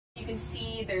You can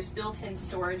see there's built-in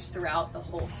storage throughout the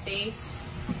whole space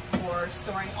for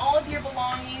storing all of your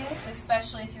belongings,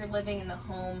 especially if you're living in the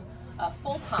home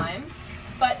full-time.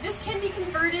 But this can be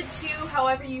converted to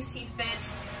however you see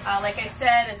fit, like I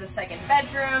said, as a second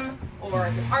bedroom, or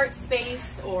as an art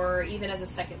space, or even as a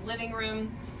second living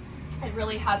room. It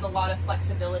really has a lot of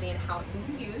flexibility in how it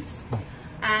can be used.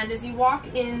 And as you walk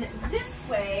in this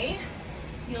way,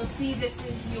 you'll see this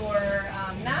is your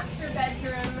master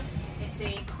bedroom.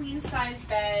 It's a queen-size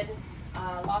bed,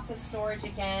 lots of storage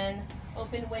again,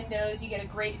 open windows. You get a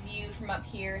great view from up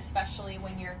here, especially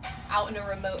when you're out in a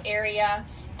remote area.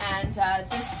 And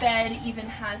this bed even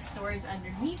has storage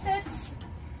underneath it,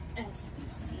 as you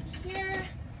can see here.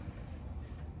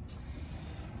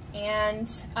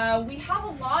 And we have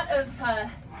a lot of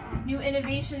new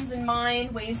innovations in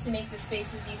mind, ways to make the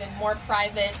spaces even more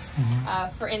private.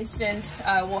 For instance,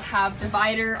 we'll have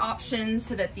divider options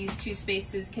so that these two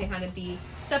spaces can kind of be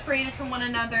separated from one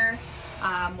another.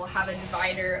 We'll have a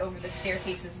divider over the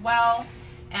staircase as well.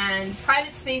 And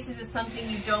private spaces is something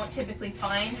you don't typically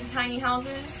find in tiny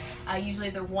houses. Usually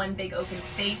they're one big open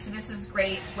space. So this is a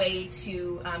great way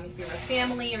to, if you're a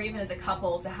family or even as a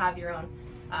couple, to have your own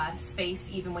space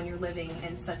even when you're living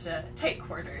in such a tight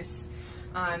quarters.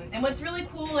 And what's really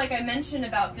cool, like I mentioned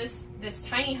about this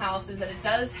tiny house, is that it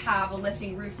does have a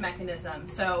lifting roof mechanism.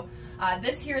 So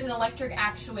this here is an electric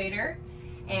actuator,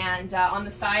 and on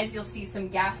the sides you'll see some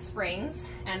gas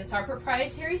springs, and it's our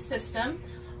proprietary system.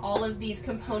 All of these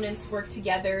components work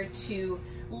together to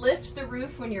lift the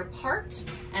roof when you're parked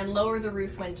and lower the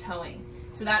roof when towing.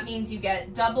 So that means you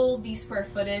get double the square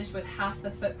footage with half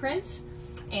the footprint.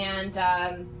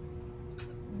 And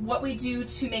what we do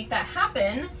to make that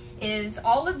happen is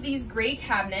all of these gray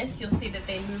cabinets, you'll see that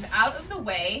they move out of the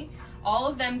way. All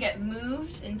of them get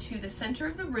moved into the center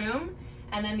of the room,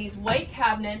 and then these white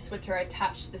cabinets, which are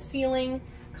attached to the ceiling,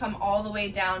 come all the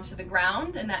way down to the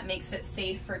ground, and that makes it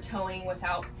safe for towing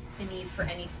without the need for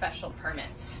any special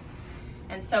permits.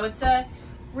 And so it's a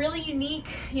really unique,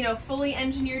 fully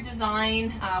engineered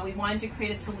design. We wanted to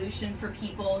create a solution for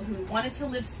people who wanted to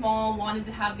live small, wanted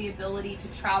to have the ability to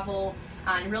travel,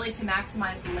 and really to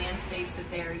maximize the land space that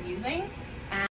they're using.